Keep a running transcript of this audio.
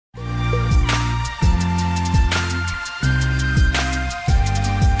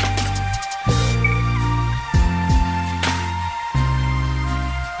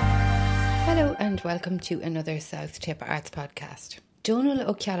welcome to another South Tipp Arts Podcast. Dónal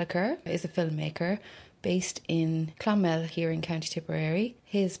Ó Céilleachair is a filmmaker based in Clonmel here in County Tipperary.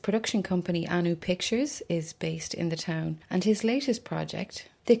 His production company Anú Pictures is based in the town, and his latest project,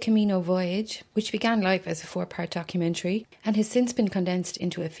 the Camino Voyage, which began life as a 4-part documentary and has since been condensed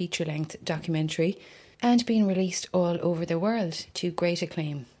into a feature-length documentary and been released all over the world to great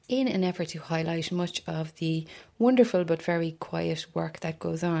acclaim. In an effort to highlight much of the wonderful but very quiet work that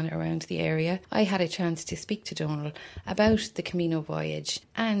goes on around the area, I had a chance to speak to Dónal about the Camino Voyage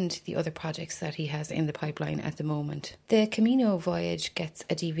and the other projects that he has in the pipeline at the moment. The Camino Voyage gets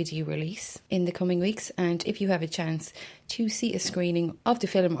a DVD release in the coming weeks, and if you have a chance to see a screening of the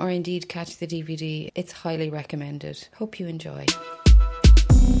film or indeed catch the DVD, it's highly recommended. Hope you enjoy.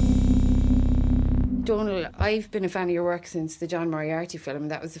 Dónal, I've been a fan of your work since the John Moriarty film.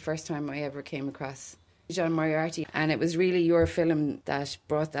 That was the first time I ever came across John Moriarty, and it was really your film that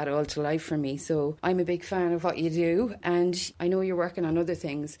brought that all to life for me. So I'm a big fan of what you do, and I know you're working on other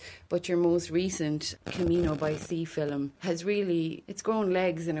things, but your most recent Camino by Sea film has really, it's grown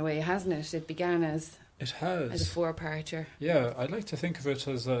legs in a way, hasn't it? It began as a 4-parter. Yeah, I'd like to think of it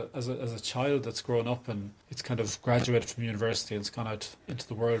as a child that's grown up and it's kind of graduated from university and it's gone out into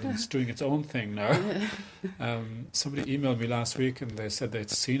the world and it's doing its own thing now. Somebody emailed me last week and they said they'd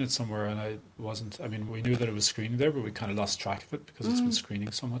seen it somewhere, and we knew that it was screening there, but we kind of lost track of it because it's been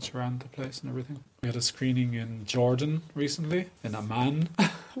screening so much around the place and everything. We had a screening in Jordan recently, in Amman.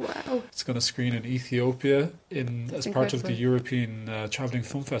 Wow. It's going to screen in Ethiopia as part of the European Travelling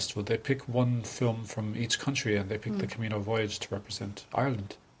Film Festival. They pick one film from each country and they pick the Camino Voyage to represent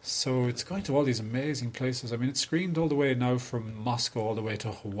Ireland. So it's going to all these amazing places. I mean, it's screened all the way now from Moscow all the way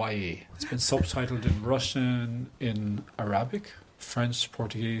to Hawaii. It's been subtitled in Russian, in Arabic, French,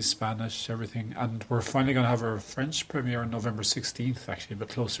 Portuguese, Spanish, everything. And we're finally going to have our French premiere on November 16th, actually, but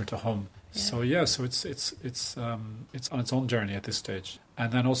closer to home. Yeah. So it's on its own journey at this stage.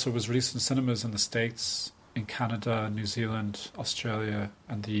 And then also it was released in cinemas in the States, in Canada, New Zealand, Australia,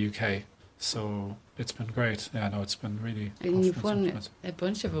 and the UK. So it's been great. Yeah, no, it's been really. And you've won a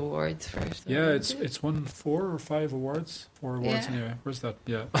bunch of awards for it. Yeah, it's won 4 or 5 awards. 4 awards anyway. Where's that?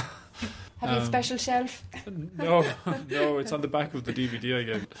 Yeah. Have you a special shelf? No, it's on the back of the DVD I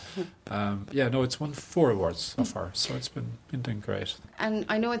gave. It's won 4 awards so far, so it's been doing great. And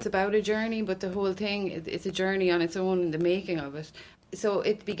I know it's about a journey, but the whole thing, it's a journey on its own in the making of it. So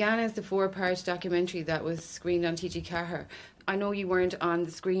it began as the 4-part documentary that was screened on TG Cahir. I know you weren't on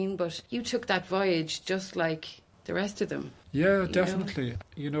the screen, but you took that voyage just like the rest of them. Yeah, definitely.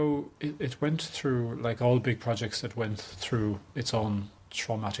 It went through, like all big projects, it went through its own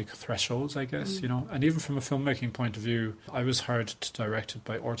traumatic thresholds, I guess, and even from a filmmaking point of view, I was hired to direct it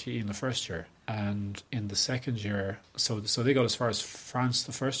by RTE in the first year, and in the second year, so they got as far as France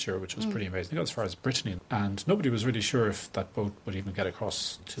the first year, which was pretty amazing. They got as far as Brittany, and nobody was really sure if that boat would even get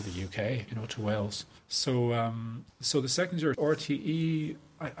across to the UK, to Wales. So the second year, RTE,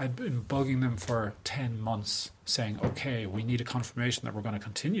 I'd been bugging them for 10 months saying, okay, we need a confirmation that we're going to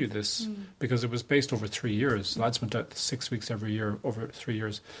continue this, because it was based over 3 years. Lads went out 6 weeks every year over 3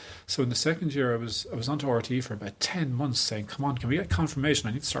 years. So in the second year, I was onto RTE for about 10 months saying, come on, can we get confirmation?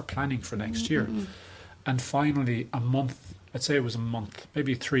 I need to start planning for next year. And finally, a month, I'd say it was a month,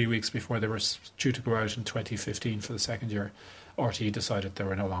 maybe 3 weeks before they were due to go out in 2015 for the second year, RTE decided they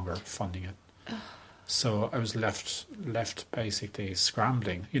were no longer funding it. So I was left basically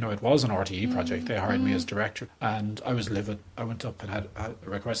scrambling. It was an RTE project. They hired me as director, and I was livid. I went up and had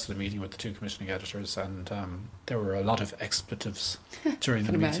requested a meeting with the 2 commissioning editors, and there were a lot of expletives during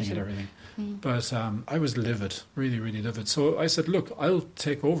the meeting and everything. But I was livid, really, really livid. So I said, look, I'll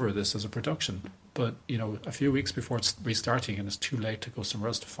take over this as a production. But, a few weeks before it's restarting and it's too late to go somewhere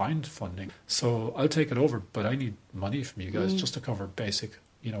else to find funding. So I'll take it over, but I need money from you guys just to cover basic,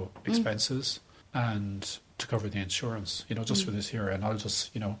 expenses. And to cover the insurance, just for this year, and I'll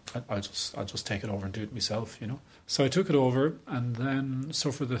just take it over and do it myself, So I took it over, and then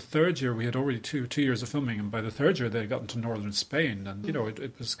for the third year we had already two years of filming, and by the third year they had gotten to northern Spain, and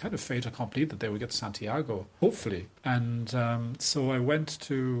it was kind of fait accompli that they would get to Santiago, hopefully. And so I went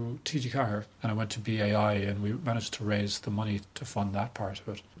to TG Cahir and I went to BAI, and we managed to raise the money to fund that part of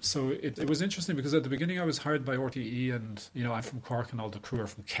it. So it was interesting because at the beginning I was hired by RTE, and I'm from Cork and all the crew are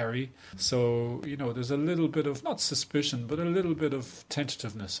from Kerry, so there's a little bit of, not suspicion, but a little bit of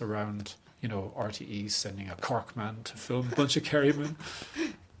tentativeness around RTE sending a Cork man to film a bunch of Kerry men.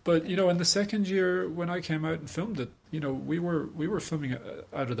 But in the second year when I came out and filmed it, we were filming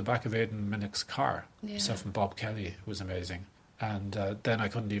out of the back of Aidan Minnick's car, myself and Bob Kelly, who was amazing. And then I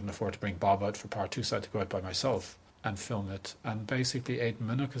couldn't even afford to bring Bob out for part 2, so I had to go out by myself. and film it. And basically Aidan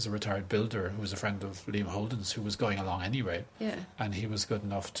Minnock is a retired builder who was a friend of Liam Holden's, who was going along anyway. Yeah. And he was good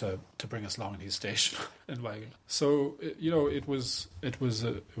enough to bring us along in his station in Wagon. So, it was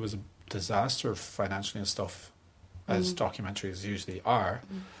a disaster financially and stuff, as documentaries usually are.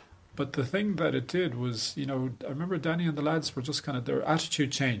 But the thing that it did was, I remember Danny and the lads were just their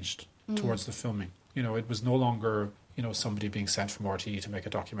attitude changed towards the filming. It was no longer, somebody being sent from RTE to make a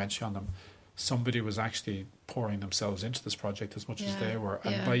documentary on them. Somebody was actually pouring themselves into this project as much as they were.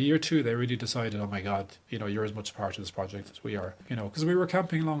 And by year 2, they really decided, oh my God, you're as much a part of this project as we are. Because we were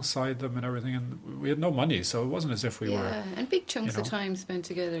camping alongside them and everything, and we had no money, so it wasn't as if we were... Yeah, and big chunks of time spent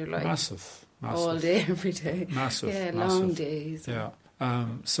together, like... Massive. All day, every day. Massive. Yeah, long days. Yeah.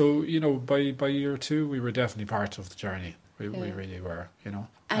 So, by year 2, we were definitely part of the journey. We really were,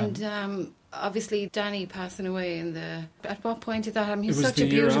 And obviously Danny passing away at what point did that happen? He's was such a the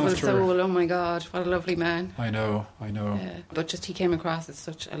year beautiful after. soul. Oh my God, what a lovely man. I know. Yeah. But just he came across as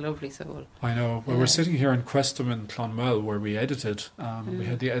such a lovely soul. I know. Well, we're sitting here in Questham in Clonmel where we edited. We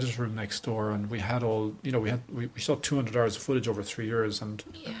had the edit room next door, and we had all, we shot 200 hours of footage over 3 years, and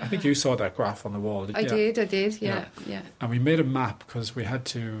I think you saw that graph on the wall. I did, yeah. And we made a map because we had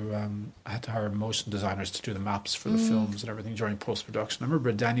to hire motion designers to do the maps for the films and everything during post-production. I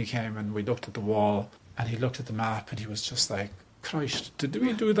remember Danny came and we looked at the wall, and he looked at the map and he was just like, Christ, did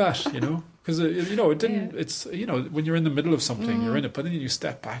we do that? Because it didn't. It's when you're in the middle of something, you're in it, but then you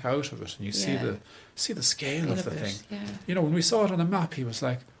step back out of it and you see the scale of the thing. Yeah. When we saw it on the map, he was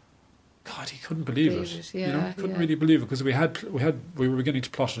like, God, he couldn't believe it. Couldn't really believe it, because we were beginning to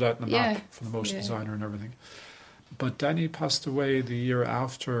plot it out in the map from the motion designer and everything. But Danny passed away the year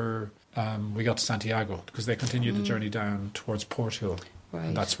after we got to Santiago, because they continued the journey down towards Portugal. Right.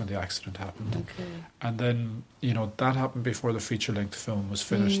 And that's when the accident happened. Okay. And then, that happened before the feature-length film was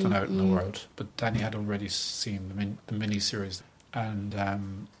finished and out in the world. But Danny had already seen the mini-series. And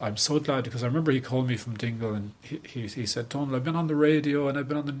I'm so glad, because I remember he called me from Dingle, and he said, Dónal, I've been on the radio and I've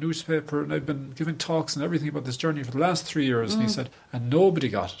been on the newspaper and I've been giving talks and everything about this journey for the last 3 years. And he said, and nobody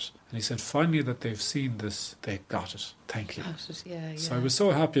got it. And he said, finally that they've seen this, they got it. Thank you. So I was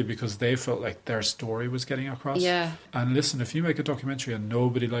so happy, because they felt like their story was getting across. Yeah. And listen, if you make a documentary and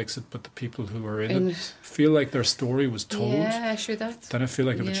nobody likes it, but the people who are in it feel like their story was told, then I feel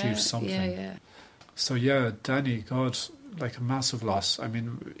like I've achieved something. Yeah. So Danny, God, like a massive loss. I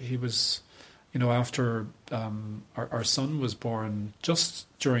mean, he was, after our son was born, just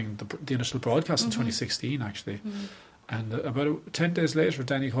during the initial broadcast in 2016, actually. And about 10 days later,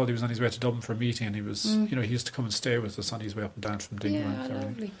 Danny called. He was on his way to Dublin for a meeting, and he was, he used to come and stay with us on his way up and down from Dingle and everything.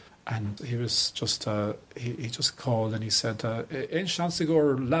 Lovely. And he was just, he just called and he said, "Ein chance to go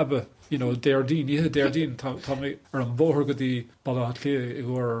labba, Deirdeen, Tommy, or an bóthar go dí Ballachlé I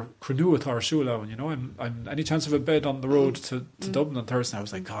go cruú atá siúla, and any chance of a bed on the road to Dublin on Thursday." I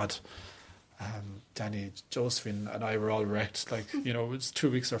was like, God. Danny, Josephine and I were all wrecked. It's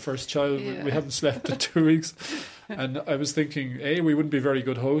 2 weeks, our first child. Yeah. We haven't slept in 2 weeks. And I was thinking, A, we wouldn't be very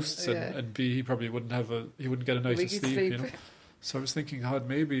good hosts, and B, he probably wouldn't get a night of sleep. So I was thinking, God,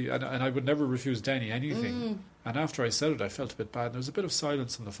 maybe, and I would never refuse Danny anything. And after I said it, I felt a bit bad. And there was a bit of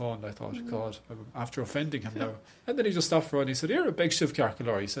silence on the phone. And I thought, God, I'm after offending him now. And then he just stopped for a while and he said, "You're a big shiv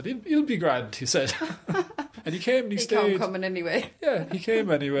Carcalor." He said, he'll be grand, he said. And he came and he stayed. He can't come in anyway. Yeah, he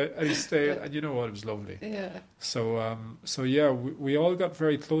came anyway and he stayed. And you know what, it was lovely. Yeah. So, we all got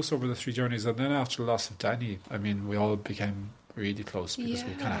very close over the 3 journeys. And then after the loss of Danny, I mean, we all became really close, because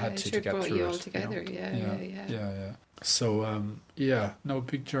we kind of had to get through you it. all together. Yeah. So,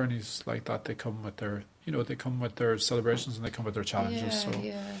 big journeys like that, they come with their celebrations and they come with their challenges.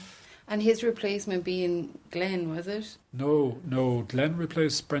 Yeah. And his replacement being Glenn, was it? No, Glenn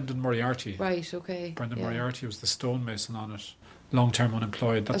replaced Brendan Moriarty. Right, okay. Brendan Moriarty was the stonemason on it. Long-term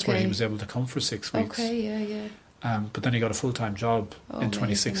unemployed, that's why he was able to come for 6 weeks. Okay, yeah. But then he got a full-time job in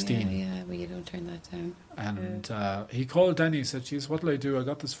 2016. Yeah, well, you don't turn that down. And he called Danny and said, "Geez, what'll I do? I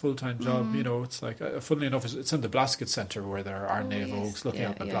got this full-time job." It's like, funnily enough, it's in the Blasket Centre where there are naval oaks looking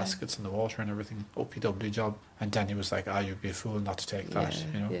out the Blaskets and the water and everything, OPW job. And Danny was like, "You'd be a fool not to take that,"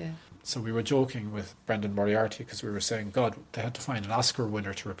 Yeah. So we were joking with Brendan Moriarty, because we were saying, God, they had to find an Oscar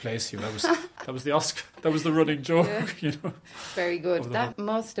winner to replace you. That was the Oscar. That was the running joke, Very good. That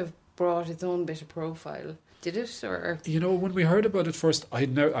must have brought its own bit of profile. Did it? Or when we heard about it first,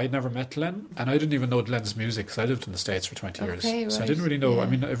 I'd never met Glenn, and I didn't even know Glenn's music, because I lived in the States for 20 years. Right. So I didn't really know. I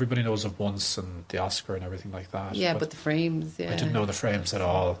mean, everybody knows of Once and the Oscar and everything like that. Yeah, but the Frames, I didn't know the Frames at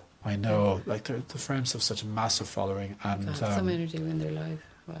all. I know, like, the Frames have such a massive following, and some energy when they're live.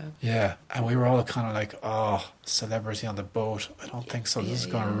 Wow. Yeah, and we were all kind of like, oh, celebrity on the boat. I don't think so. This is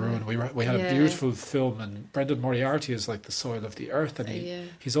going to ruin. We had a beautiful film, and Brendan Moriarty is like the soil of the earth, and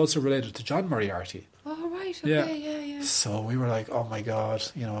he's also related to John Moriarty. Oh, right, okay, yeah. So we were like, oh my God,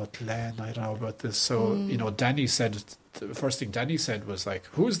 Glenn, I don't know about this. So, Danny said, the first thing Danny said was like,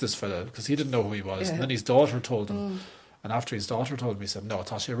 who is this fella? Because he didn't know who he was. And then his daughter told him. And after his daughter told me, he said, no,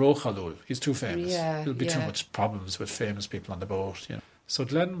 Tasha Rochalul, he's too famous. There'll be too much problems with famous people on the boat, So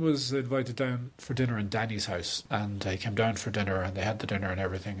Glenn was invited down for dinner in Danny's house, and he came down for dinner, and they had the dinner and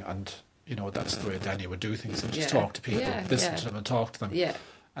everything, and, that's the way Danny would do things, and just talk to people, listen to them and talk to them. Yeah.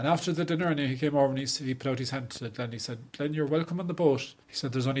 And after the dinner, and he came over and he put out his hand to Glenn. He said, Glenn, you're welcome on the boat. He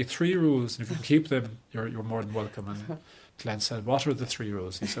said, there's only 3 rules, and if you can keep them, you're more than welcome. And Glenn said, what are the 3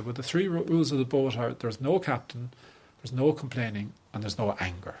 rules? He said, well, the 3 rules of the boat are there's no captain, there's no complaining, and there's no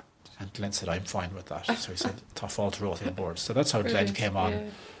anger. And Glenn said, I'm fine with that. So he said, tá fáilte rothaí on board. So that's how Glenn came on. Yeah.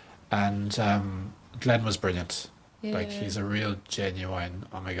 And Glenn was brilliant. Yeah. Like, he's a real genuine,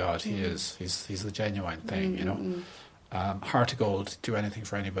 oh my God, he is. He's the genuine thing, heart of gold, do anything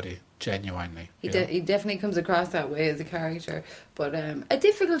for anybody, genuinely. He definitely comes across that way as a character. But a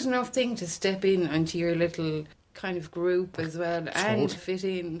difficult enough thing to step in onto your little kind of group as well, and fit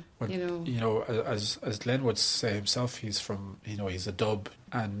in, as Glenn would say himself, he's from, he's a dub,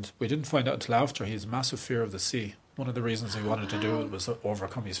 and we didn't find out until after he has massive fear of the sea. One of the reasons he wanted to do it was to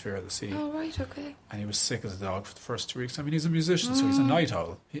overcome his fear of the sea. Oh, right, okay. And he was sick as a dog for the first 2 weeks. I mean, he's a musician, so he's a night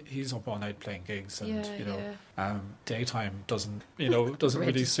owl. He's up all night playing gigs, and daytime doesn't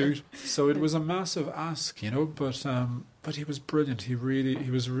really suit. So it was a massive ask, but he was brilliant.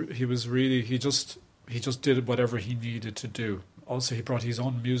 He just did whatever he needed to do. Also, he brought his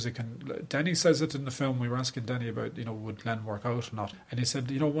own music, and Danny says it in the film. We were asking Danny about, would Glenn work out or not, and he said,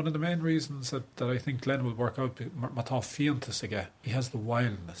 one of the main reasons that I think Glenn will work out, he has the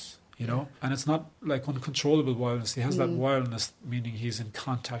wildness, and it's not like uncontrollable wildness. He has that wildness, meaning he's in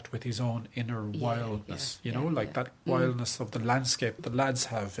contact with his own inner wildness, that wildness of the landscape the lads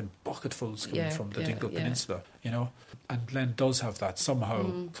have in bucketfuls coming from the Dingle Peninsula, and Glenn does have that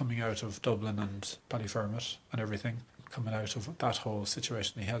somehow coming out of Dublin and Ballyfermot and everything. Coming out of that whole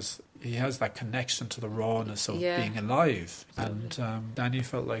situation, he has that connection to the rawness of being alive, and Danny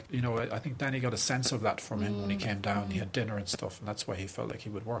felt like, I think Danny got a sense of that from him when he came down. He had dinner and stuff, and that's why he felt like he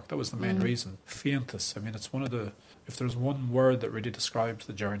would work. That was the main reason. Fiantas, I mean, it's one of the, if there's one word that really describes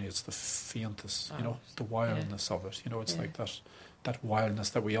the journey, it's the fiantas, the wildness of it. It's like that wildness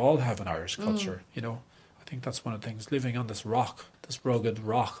that we all have in Irish culture. I think that's one of the things, living on this rugged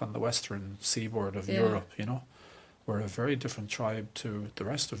rock on the western seaboard of Europe. We're a very different tribe to the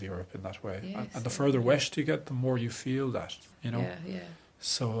rest of Europe in that way. Yes, and the further west you get, the more you feel that,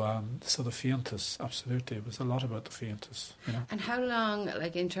 So the fiantas, absolutely, it was a lot about the fiantas, And how long,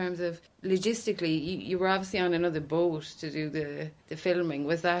 like in terms of logistically, you were obviously on another boat to do the filming.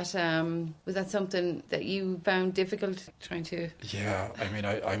 Was that something that you found difficult trying to? Yeah, I mean,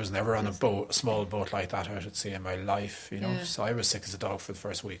 I was never on a small boat like that out at sea in my life, So I was sick as a dog for the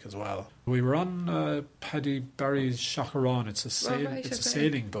first week as well. We were on Paddy Barry's Chacaron. It's a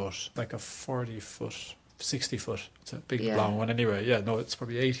sailing boat, like a 40-foot. 60 foot. It's a big long one anyway. Yeah, no, it's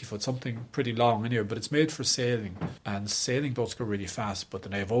probably 80 foot, something pretty long anyway, but it's made for sailing, and sailing boats go really fast, but the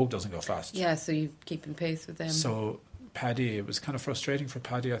Nave Oak doesn't go fast. Yeah, so you keep in pace with them. So Paddy, it was kind of frustrating for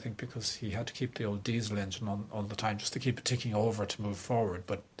Paddy, I think, because he had to keep the old diesel engine on all the time just to keep it ticking over to move forward,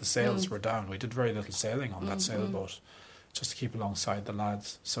 but the sails were down. We did very little sailing on that sailboat just to keep alongside the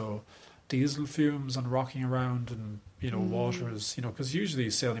lads. So diesel fumes and rocking around and waters, because usually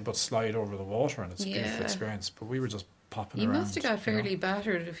sailing boats slide over the water and it's a beautiful experience, but we were just popping around. You must have got fairly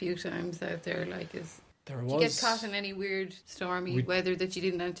battered a few times out there, Did you get caught in any weird stormy weather that you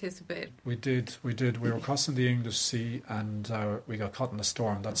didn't anticipate? We did. We were crossing the English Sea, and we got caught in a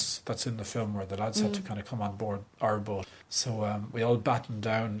storm. That's in the film, where the lads had to kind of come on board our boat. So we all battened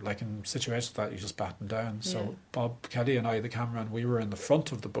down, like in situations like that, you just batten down. Yeah. So Bob Kelly and I, the cameraman, we were in the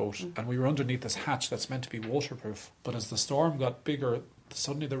front of the boat, and we were underneath this hatch that's meant to be waterproof. But as the storm got bigger,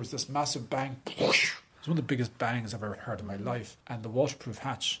 suddenly there was this massive bang. It was one of the biggest bangs I've ever heard in my life. And the waterproof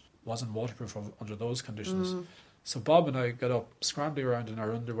hatch wasn't waterproof under those conditions. So Bob and I got up, scrambling around in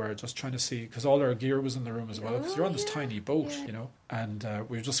our underwear, just trying to see, because all our gear was in the room as well, because you're on this tiny boat, and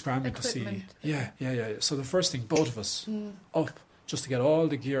we were just scrambling to see. Yeah. So the first thing, both of us, up, just to get all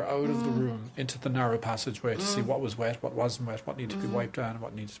the gear out of the room into the narrow passageway to see what was wet, what wasn't wet, what needed to be wiped down,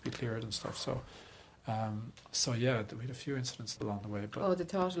 what needed to be cleared and stuff. So So yeah, we had a few incidents along the way. But the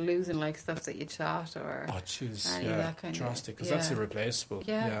thought of losing like stuff that you shot or that kind drastic, because that's irreplaceable.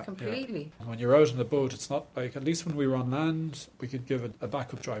 Yeah, completely. And when you're out on the boat, it's not like, at least when we were on land, we could give a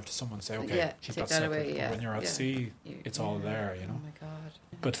backup drive to someone and say, okay, keep that separate. Away, but when you're at sea, it's all there, you know. Oh my God.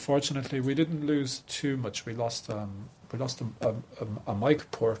 But fortunately, we didn't lose too much. We lost a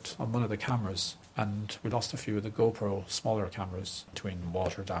mic port on one of the cameras, and we lost a few of the GoPro smaller cameras between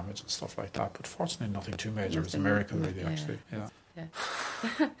water damage and stuff like that. But fortunately, nothing too major. It was a miracle, really, actually. Yeah.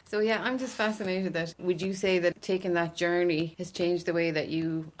 So I'm just fascinated that, would you say that taking that journey has changed the way that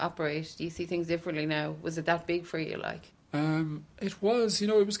you operate? Do you see things differently now? Was it that big for you, like? It was,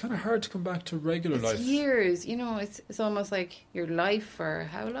 it was kind of hard to come back to regular life. Years, it's almost like your life for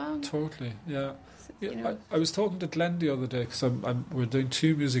how long? Totally, yeah. I was talking to Glenn the other day, because we're doing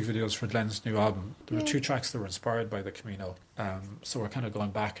 2 music videos for Glenn's new album. There were 2 tracks that were inspired by the Camino, so we're kind of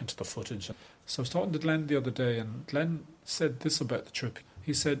going back into the footage. So I was talking to Glenn the other day, and Glenn said this about the trip.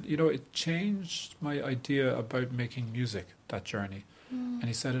 He said, it changed my idea about making music, that journey. And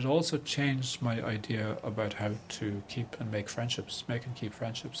he said it also changed my idea about how to keep and make friendships, make and keep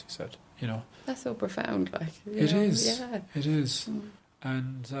friendships, he said, That's so profound, like. It is. Yeah. It is.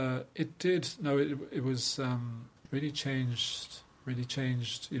 And it did. No, it was really changed,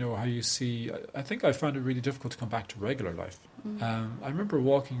 how you see. I think I found it really difficult to come back to regular life. I remember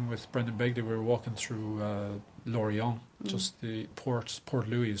walking with Brendan Begley. We were walking through Lorient, just the Port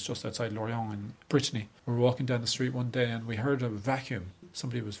Louis, just outside Lorient in Brittany. We were walking down the street one day and we heard a vacuum.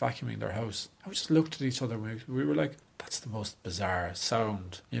 Somebody was vacuuming their house. And we just looked at each other and we were like, that's the most bizarre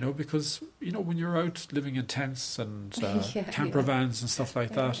sound, because, when you're out living in tents and camper vans and stuff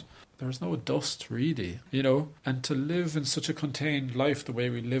like that, there's no dust really, and to live in such a contained life the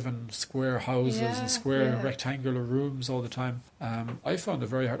way we live in square houses and square rectangular rooms all the time, I found it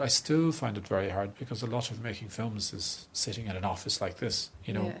very hard. I still find it very hard, because a lot of making films is sitting in an office like this,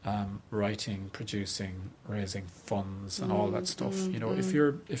 writing, producing, raising funds and all that stuff.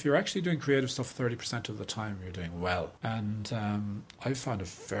 If you're actually doing creative stuff 30% of the time, you're doing well. And I found it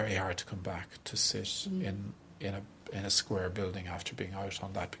very hard to come back to sit in a square building after being out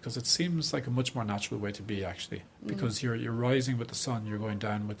on that, because it seems like a much more natural way to be, actually, because you're rising with the sun, you're going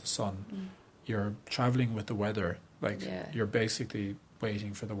down with the sun, you're travelling with the weather, you're basically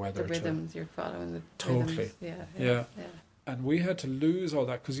waiting for the weather. The rhythms, you're following the totally rhythms. Yeah. And we had to lose all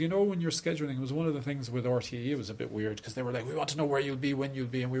that, because when you're scheduling, it was one of the things with RTE, it was a bit weird, because they were like, we want to know where you'll be, when you'll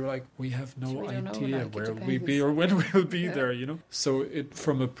be, and we were like, we have no idea where we'll be or when we'll be there, So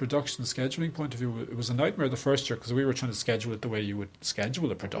from a production scheduling point of view, it was a nightmare the first year, because we were trying to schedule it the way you would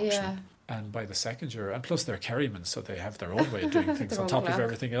schedule a production. Yeah. And by the second year, and plus they're Kerrymen, so they have their own way of doing things on top of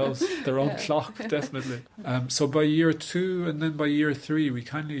everything else. Their own clock, definitely. So by year 2 and then by year 3, we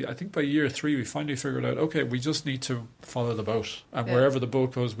finally figured out, okay, we just need to follow the boat. And wherever the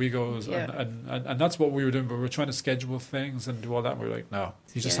boat goes, we go. And that's what we were doing. But we were trying to schedule things and do all that. And we were like, no,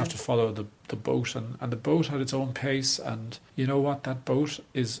 you just have to follow the boat. And the boat had its own pace. And you know what? That boat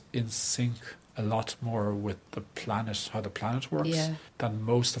is in sync a lot more with the planet, how the planet works, than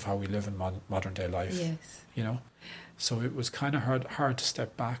most of how we live in modern day life. Yes. So it was kind of hard to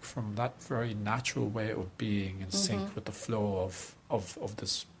step back from that very natural way of being in sync with the flow of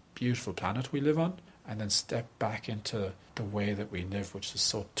this beautiful planet we live on, and then step back into the way that we live, which is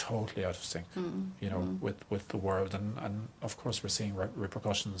so totally out of sync, with the world. And of course we're seeing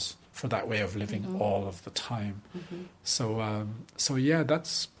repercussions for that way of living all of the time. So yeah,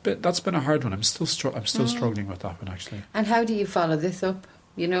 that's been a hard one. I'm still struggling with that one, actually. And how do you follow this up?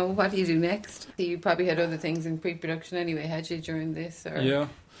 What do you do next? You probably had other things in pre-production anyway, had you, during this? Or? Yeah.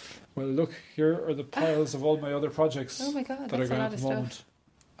 Well, look, here are the piles of all my other projects. Oh my God, that that's are going a lot at of the moment. stuff.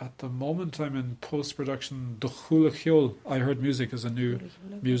 At the moment, I'm in post-production. Dónal I Heard Music is a new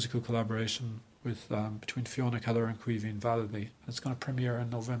musical collaboration with between Fiona Keller and Caoimhín Vallely. It's going to premiere on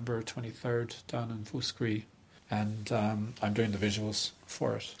November 23rd down in Fuscree, and I'm doing the visuals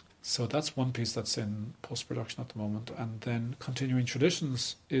for it. So that's one piece that's in post-production at the moment. And then Continuing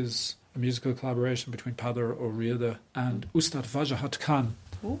Traditions is a musical collaboration between Padar O'Riordan and Ustad Vajahat Khan,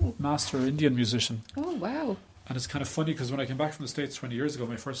 master Indian musician. Oh, wow. And it's kind of funny, because when I came back from the States 20 years ago,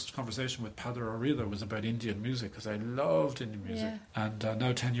 my first conversation with Padar O'Riordan was about Indian music, because I loved Indian music. Yeah. And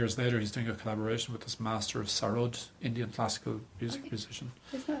now 10 years later, he's doing a collaboration with this master of Sarod, Indian classical music musician.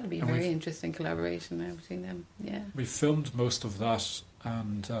 It's going to be a very interesting collaboration now between them. Yeah. We filmed most of that,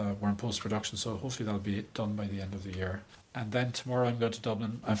 and we're in post-production, so hopefully that'll be done by the end of the year. And then tomorrow I'm going to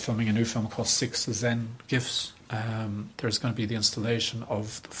Dublin. I'm filming a new film called 6 Zen Gifts. There's going to be the installation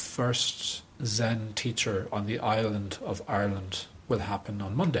of the first Zen teacher on the island of Ireland, will happen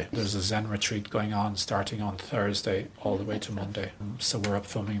on Monday. There's a Zen retreat going on starting on Thursday all the way to Monday. So we're up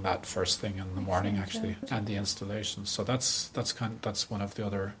filming that first thing in the morning actually, and the installation. So that's one of the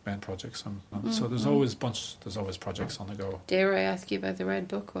other main projects. So there's always projects on the go. Dare I ask you about the Red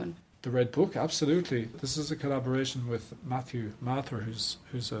Book one? The Red Book, absolutely. This is a collaboration with Matthew Mather,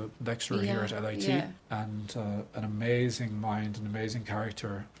 who's a lecturer here at LIT, and an amazing mind, an amazing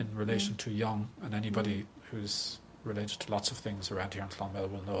character in relation to young, and anybody who's related to lots of things around here in Clonmel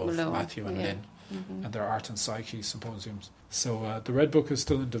will know of Matthew and Lynn and their art and psyche symposiums. So the Red Book is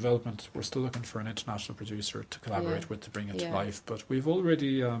still in development. We're still looking for an international producer to collaborate with to bring it to life. But we've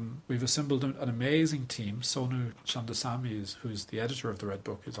already we've assembled an amazing team. Sonu Chandasamy, who's the editor of the Red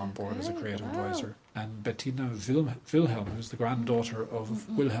Book, is on board as a creative advisor. And Bettina Wilhelm, who's the granddaughter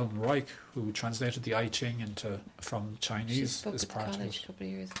of Wilhelm Reich, who translated the I Ching from Chinese, is part of it. A couple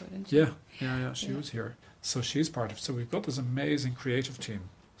of years ago, didn't she? Yeah, she was here. So she's part of it. So we've got this amazing creative team.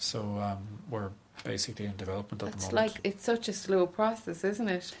 So we're basically in development at the moment. It's such a slow process, isn't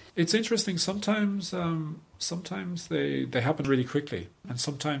it? It's interesting. Sometimes they happen really quickly, and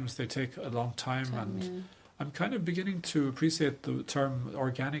sometimes they take a long time. I'm kind of beginning to appreciate the term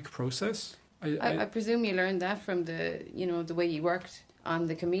organic process. I presume you learned that from the way you worked on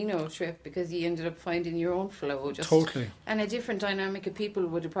the Camino trip, because you ended up finding your own flow. Totally. And a different dynamic of people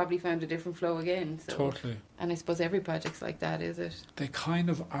would have probably found a different flow again. So. Totally. And I suppose every project's like that, is it? They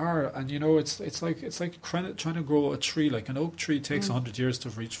kind of are. And it's like trying to grow a tree. Like an oak tree takes 100 years to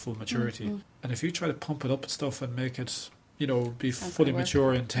reach full maturity. And if you try to pump it up and stuff and make it, be fully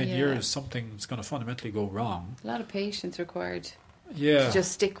mature in 10 years, something's going to fundamentally go wrong. A lot of patience required. Yeah. To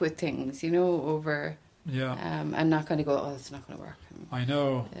just stick with things, over... Yeah. And not going to go, it's not going to work. I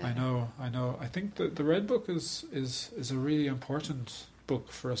know. I think that the Red Book is a really important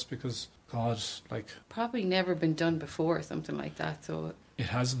book for us because, God, probably never been done before, something like that. So it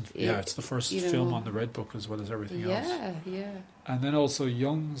hasn't. It's the first film on the Red Book as well as everything else. Yeah. And then also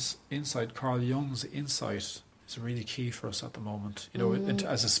Carl Jung's insight is really key for us at the moment.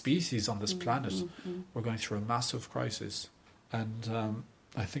 As a species on this planet, we're going through a massive crisis. And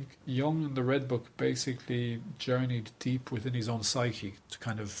I think Jung in the Red Book basically journeyed deep within his own psyche to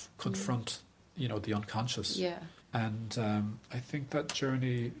kind of confront, the unconscious. Yeah. And I think that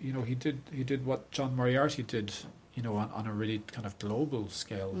journey, he did what John Moriarty did, on a really kind of global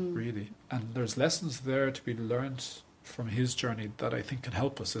scale, really. And there's lessons there to be learned from his journey that I think can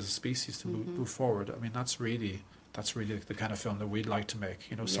help us as a species to move forward. I mean, that's really the kind of film that we'd like to make.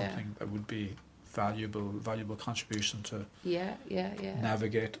 Something that would be valuable contribution to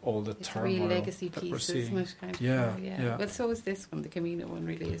navigate all the turmoil. It's a real legacy that piece, we're seeing. Isn't it? Kind of, yeah. Well, so is this one. The Camino one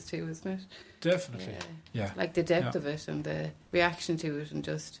really is too, isn't it? Definitely. Yeah. Like the depth of it and the reaction to it, and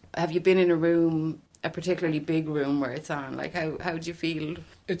just have you been in a particularly big room where it's on? Like how do you feel?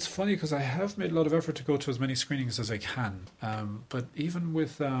 It's funny because I have made a lot of effort to go to as many screenings as I can. But even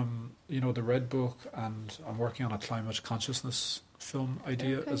with the Red Book, and I'm working on a climate consciousness film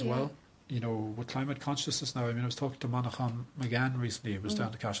idea as well. With climate consciousness now, I was talking to Monaghan McGann recently, who was down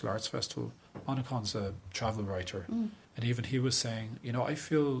at the Cashel Arts Festival. Monaghan's a travel writer, and even he was saying, I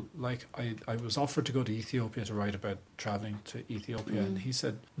feel like I was offered to go to Ethiopia to write about travelling to Ethiopia, and he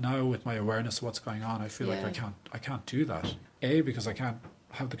said, now with my awareness of what's going on, I feel like I can't do that. Because I can't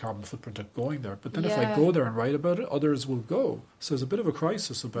have the carbon footprint of going there, but then if I go there and write about it, others will go. So there's a bit of a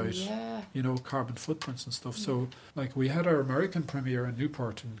crisis about carbon footprints and stuff. So we had our American premiere in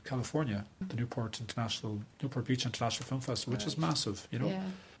Newport in California, the Newport Beach International Film Festival, which is massive,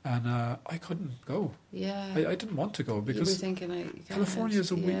 and I couldn't go. I didn't want to go because California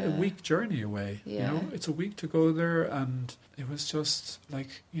is a week journey away. It's a week to go there, and it was just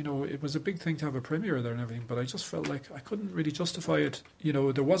it was a big thing to have a premiere there and everything, but I just felt like I couldn't really justify it.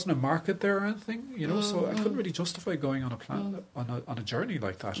 There wasn't a market there or anything, so I couldn't really justify going on a journey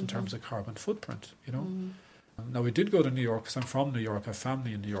like that in terms of carbon footprint. Now we did go to New York because I'm from New York. I have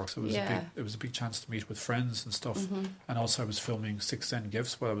family in New York, so it was a big chance to meet with friends and stuff. And also I was filming Six Zen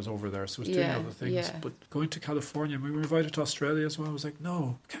Gifts while I was over there, so I was doing other things. But going to California, we were invited to Australia as well. I was like,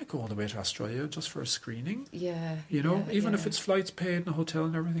 no, I can't go all the way to Australia just for a screening. Even if it's flights paid and a hotel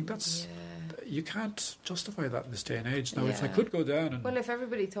and everything, that's you can't justify that in this day and age. Now, if I could go down and... Well, if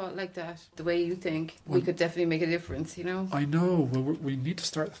everybody thought like that, the way you think, we could definitely make a difference, I know. Well, we need to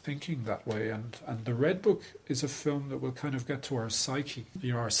start thinking that way. And the Red Book is a film that will kind of get to our psyche,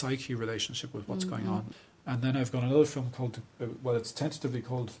 our psyche relationship with what's going on. And then I've got another film called, it's tentatively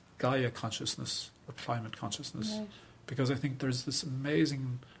called Gaia Consciousness, or Climate Consciousness. Right. Because I think there's this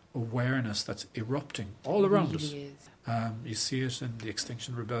amazing awareness that's erupting all around us. You see it in the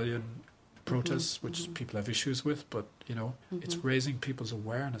Extinction Rebellion, protests, which people have issues with, but, you know, it's raising people's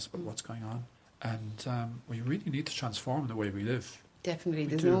awareness about what's going on. And we really need to transform the way we live. Definitely.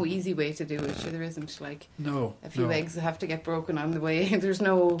 There's no easy way to do it. Sure, there isn't. Like, no, a few eggs have to get broken on the way. There's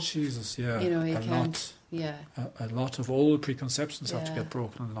no... Jesus, yeah. You know, you a can't... lot. Yeah. A lot of old preconceptions have to get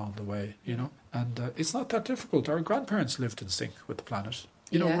broken along the way, you know. And it's not that difficult. Our grandparents lived in sync with the planet.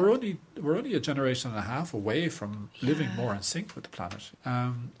 You know, we're only a generation and a half away from living more in sync with the planet.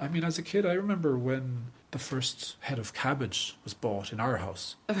 I mean, as a kid, I remember when the first head of cabbage was bought in our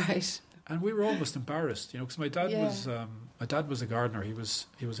house. Right. And we were almost embarrassed, you know, because my dad was a gardener. He was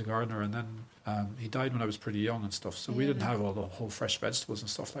a gardener, and then he died when I was pretty young and stuff. So we didn't have all the whole fresh vegetables and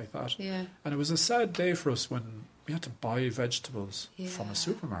stuff like that. Yeah. And it was a sad day for us when we had to buy vegetables from a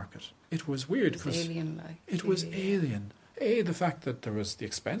supermarket. It was weird because it was alien. A, the fact that there was the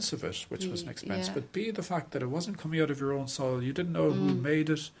expense of it, which was an expense, but B, the fact that it wasn't coming out of your own soil. You didn't know who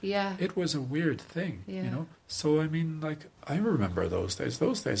made it. Yeah. It was a weird thing, you know. So, I mean, like, I remember those days.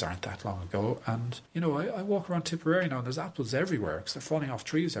 Those days aren't that long ago. And, you know, I walk around Tipperary now and there's apples everywhere because they're falling off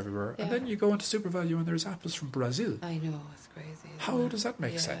trees everywhere. Yeah. And then you go into Super Value and there's apples from Brazil. I know, it's crazy. How does that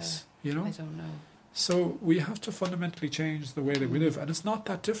make sense, you know? I don't know. So we have to fundamentally change the way that we live, and it's not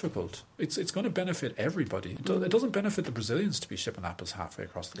that difficult. It's going to benefit everybody. It doesn't benefit the Brazilians to be shipping apples halfway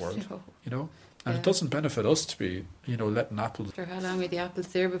across the world, you know, and it doesn't benefit us to be, you know, letting apples. How long are the apples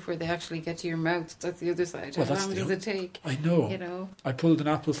there before they actually get to your mouth? That's the other side. How long does it take? I know. You know, I pulled an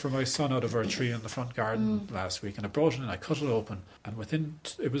apple for my son out of our tree in the front garden last week, and I brought it in. I cut it open, and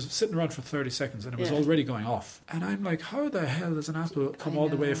it was sitting around for 30 seconds, and it was already going off. And I'm like, how the hell does an apple come all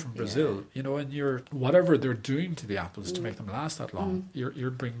the way from Brazil? You know, and whatever they're doing to the apples to make them last that long,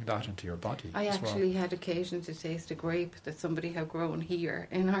 you're bringing that into your body. I actually had occasion to taste a grape that somebody had grown here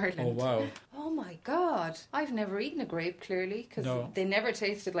in Ireland. Oh wow! Oh my God! I've never eaten a grape, clearly, because they never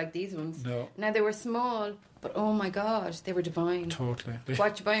tasted like these ones. No. Now they were small, but oh my God, they were divine. Totally.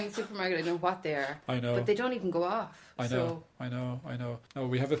 What you buy in the supermarket, I don't know what they are. I know. But they don't even go off. I know. No,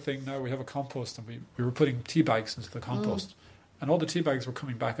 we have a thing now. We have a compost, and we were putting tea bags into the compost. And all the tea bags were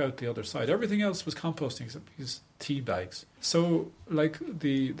coming back out the other side. Everything else was composting except these tea bags. So, like,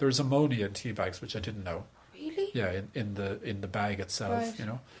 there's ammonia in tea bags, which I didn't know. Really? Yeah, in the bag itself, right. You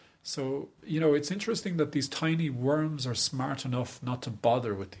know. So, you know, it's interesting that these tiny worms are smart enough not to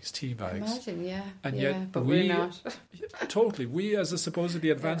bother with these tea bags. Imagine, yeah. And yet but we're not. Totally. We, as a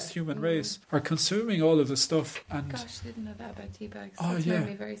supposedly advanced human race, are consuming all of this stuff. And gosh, I didn't know that about tea bags. Oh, That's yeah. made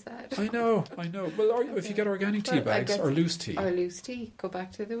me very sad. I know. Well, if you get organic tea bags or loose tea. Or loose tea, go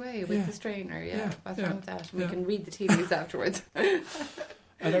back to the way with the strainer, What's wrong with that? We can read the tea leaves afterwards.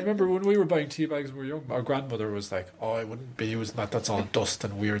 And I remember when we were buying tea bags when we were young, our grandmother was like, oh, I wouldn't be using that. That's all dust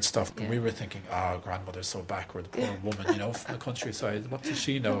and weird stuff. But we were thinking, grandmother's so backward, the poor woman, you know, from the countryside. What does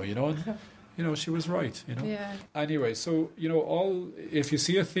she know, you know? And, you know, she was right, you know. Yeah. Anyway, so, you know, if you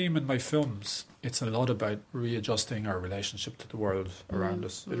see a theme in my films, it's a lot about readjusting our relationship to the world around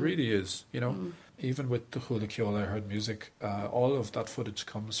us. It really is, you know. Even with the Hula Keola, I heard music, all of that footage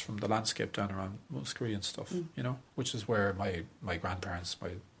comes from the landscape down around Muskerry and stuff, you know, which is where my grandparents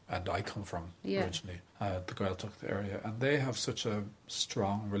and I come from originally, the Gaeltacht area. And they have such a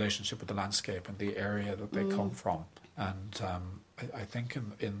strong relationship with the landscape and the area that they come from. And I think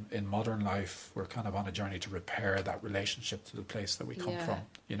in modern life, we're kind of on a journey to repair that relationship to the place that we come from,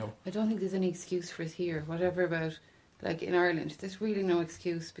 you know. I don't think there's any excuse for it here, whatever about, like in Ireland, there's really no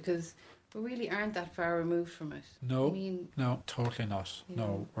excuse because we really aren't that far removed from it. No, no, totally not.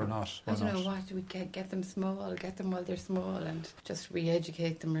 No, we're not. I don't know, what do we get them small, get them while they're small and just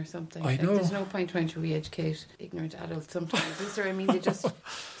re-educate them or something. I know. There's no point trying to re-educate ignorant adults sometimes, is there? I mean,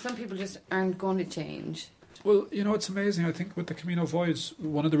 some people just aren't going to change. Well, you know, it's amazing. I think with the Camino Voyage,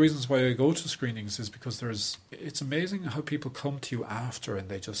 one of the reasons why I go to screenings is because it's amazing how people come to you after and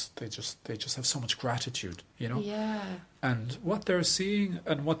they just have so much gratitude, you know? Yeah. And what they're seeing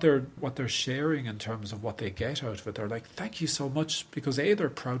and what they're sharing in terms of what they get out of it, they're like, thank you so much, because they're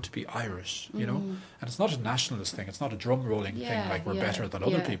proud to be Irish, you know? And it's not a nationalist thing, it's not a drum rolling thing like we're better than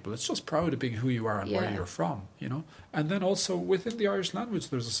other people. It's just proud of being who you are and where you're from, you know? And then also within the Irish language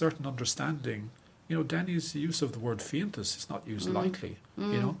there's a certain understanding. You know, Danny's use of the word fiantas is not used lightly.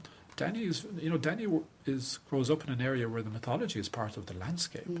 You know, Danny grows up in an area where the mythology is part of the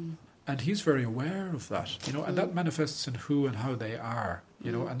landscape, and he's very aware of that. You know, and that manifests in who and how they are.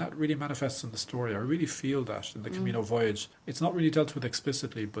 You know, and that really manifests in the story. I really feel that in the Camino Voyage. It's not really dealt with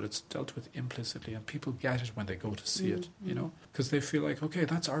explicitly, but it's dealt with implicitly, and people get it when they go to see it. You know, because they feel like, okay,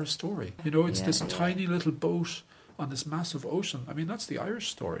 that's our story. You know, it's this tiny little boat on this massive ocean. I mean, that's the Irish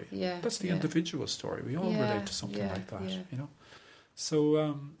story. Yeah, that's the individual story. We all relate to something like that, you know.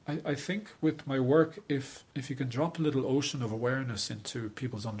 So I think with my work, if you can drop a little ocean of awareness into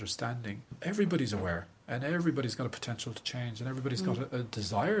people's understanding, everybody's aware and everybody's got a potential to change and everybody's got a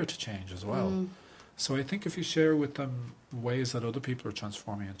desire to change as well. So I think if you share with them ways that other people are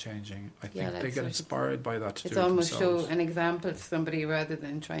transforming and changing, I think they get inspired by that to do it themselves. It's almost show an example to somebody rather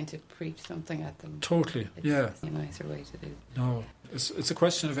than trying to preach something at them. Totally, It's a nicer way to do. No, it's a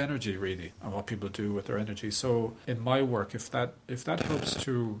question of energy, really, and what people do with their energy. So in my work, if that helps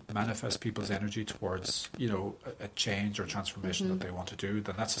to manifest people's energy towards, a change or transformation that they want to do,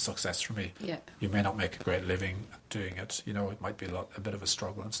 then that's a success for me. Yeah. You may not make a great living doing it, it might be a bit of a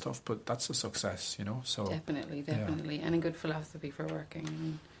struggle and stuff, but that's a success, So Definitely, and a good philosophy for working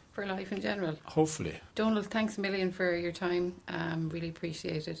and for life in general. Hopefully. Dónal, thanks a million for your time. Really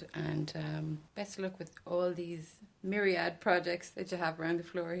appreciate it, and best of luck with all these myriad projects that you have around the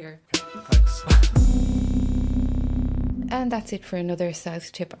floor here. Thanks. And that's it for another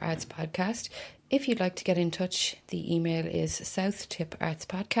South Tipp Arts podcast. If you'd like to get in touch, the email is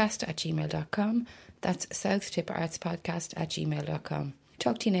southtippartspodcast@gmail.com. That's southtippartspodcast@gmail.com.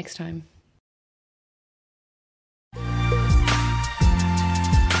 Talk to you next time.